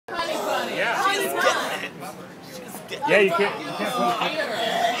Yeah, you can't put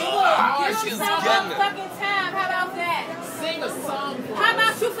Give us some fucking time. How about that? Sing a song for How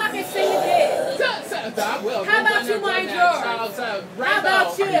about you fucking sing it then? I will. How about you, mind yours? How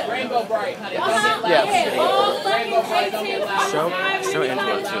about you? Rainbow Bright, honey. Yeah, all fucking 18, Show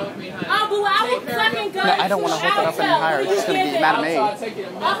intro too. Oh, boo, I will fucking go. No, I don't want to hold it up any higher. It's going to be Madam A.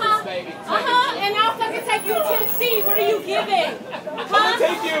 And I'll fucking take you to Tennessee. What are you giving?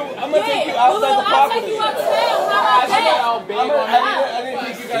 I'm gonna take you outside the property. I'll take you uptown. How about that? I didn't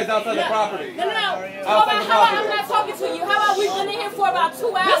take you guys outside the property. No. How about I'm not talking to you? How about we've been in here for about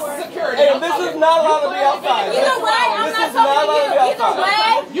 2 hours? Hey, this is not allowed to be outside. Either way, I'm not talking to you. Either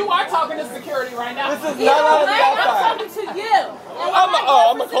way. You are talking to security right now. This is not allowed to be outside. I'm talking to you.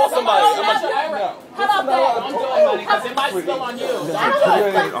 I'm gonna call somebody. How about that? Don't do it, honey, because it might spill on you. Don't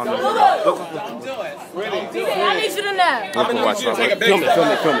do it. I need you to know. I'm gonna need you to take a picture. Film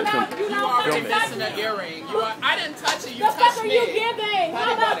it. You are missing an earring. I didn't touch it. You The fuck touched are me. you giving?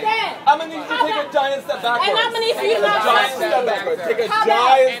 How about that? I'm gonna need you to take a giant step backwards. And I'm gonna need for you to Take a giant step backwards. Take a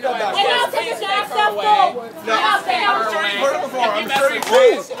giant step And backwards. I'll take a giant step forward. How about that? Heard it before. I'm sure you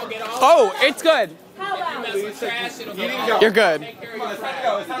can. Oh, it's good. How about it? You're good. Because I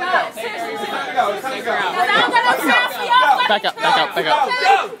don't got no time for y'all. Back up. We're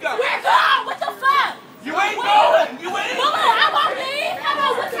gone. What the fuck? You ain't going. You ain't. Come on, I won't leave. How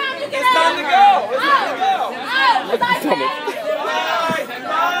about what time you get It's time to go. It's time to go.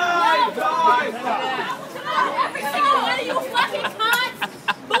 Every single one of you fucking cunts.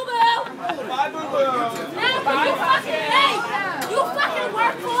 Boo-boo. Bye, boo-boo. Now, you fucking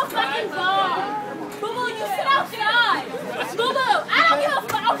work for a fucking bar. Boo-boo, you sit outside. Boo-boo, I don't give a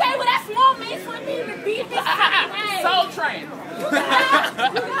fuck. Okay, well, that's more me for me to beat this fucking ass. Soul Train. You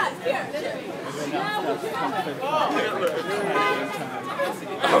guys, here.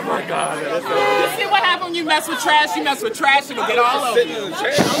 Oh my God. You see what happens when you mess with trash? You mess with trash, it'll get all over you. Don't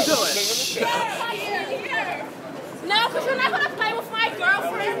do it. No, because you're not going to play with my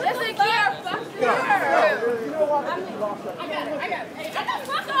girlfriend. Listen here, fuck her. I got it. I got